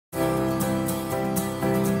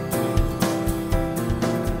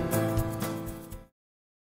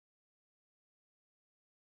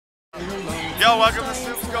Yo, welcome to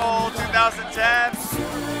Soupskol 2010.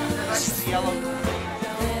 Nice yellow.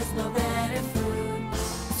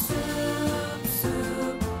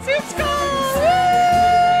 Soupskol!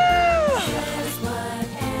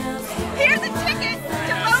 Here's a ticket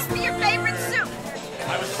to vote for your favorite soup.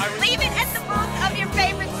 Leave it at the booth of your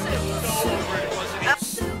favorite soup.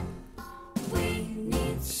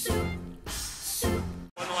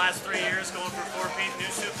 In the last 3 years, going for 4-piece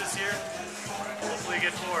new soup this year. Hopefully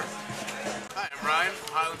get 4. Hi, I'm Ryan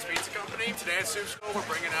from Highlands Pizza Company. Today at Soupskol, we're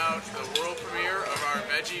bringing out the world premiere of our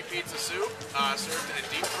veggie pizza soup, served in a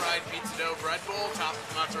deep-fried pizza dough bread bowl topped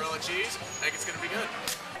with mozzarella cheese. I think it's going to be good.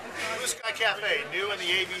 Blue Sky Cafe, new in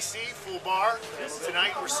the ABC, full bar.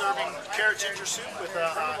 Tonight we're serving carrot ginger soup with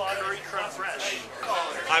curry creme fraiche.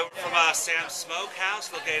 Hi, we're from Aspen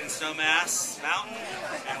Soupskol, located in Snowmass Mountain,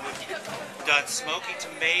 and we've done smoky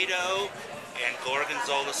tomato and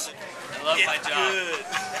gorgonzola soup. I love my job. Good.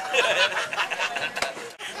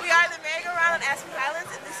 We are the merry-go-round on Aspen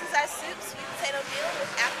Highlands, and this is our soup, sweet potato meal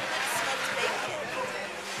with afternoon smoked bacon.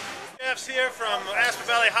 Chefs here from Aspen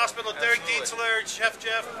Valley Hospital, Derek Dietzler, Chef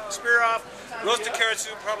Jeff Spiroff. Roasted carrot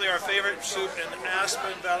soup, probably our favorite soup in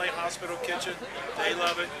Aspen Valley Hospital kitchen. They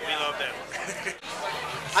love it, we love them.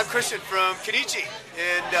 I'm Christian from Kenichi,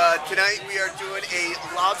 and tonight we are doing a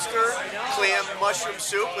lobster clam mushroom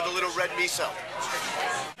soup with a little red miso.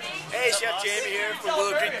 Hey, Chef Jamie here from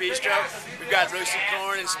Willow Creek Bistro. We've got roasted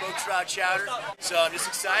corn and smoked trout chowder, so I'm just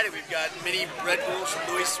excited. We've got mini bread bowls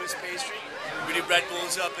from Louis Swiss Pastry. We do bread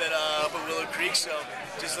bowls up at Willow Creek, so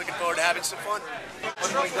just looking forward to having some fun.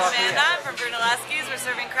 Amanda from Brunelleschi's. We're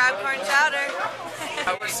serving crab corn chowder.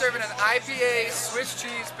 We're serving an IPA, Swiss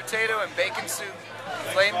cheese, potato, and bacon soup.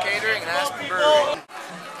 Flame Catering and Aspen Brewery.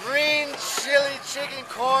 Green chili chicken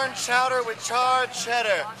corn chowder with charred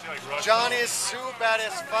cheddar. Johnny's soup at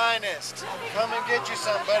its finest. Come and get you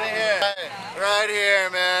some, buddy, here. Right here,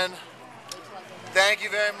 man. Thank you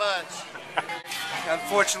very much.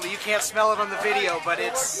 Unfortunately, you can't smell it on the video, but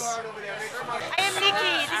it's... I am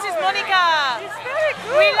Nikki. This is Monica. It's very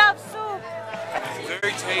good. We love soup.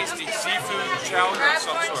 Very tasty seafood chowder of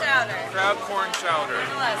some sort. Crab corn chowder.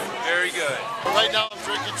 Very good. Right now I'm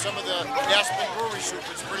drinking some of the Aspen Brewery soup.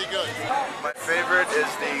 It's pretty good. My favorite is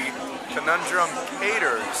the Conundrum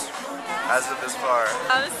Caters, as of this far.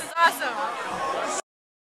 Oh, this is awesome.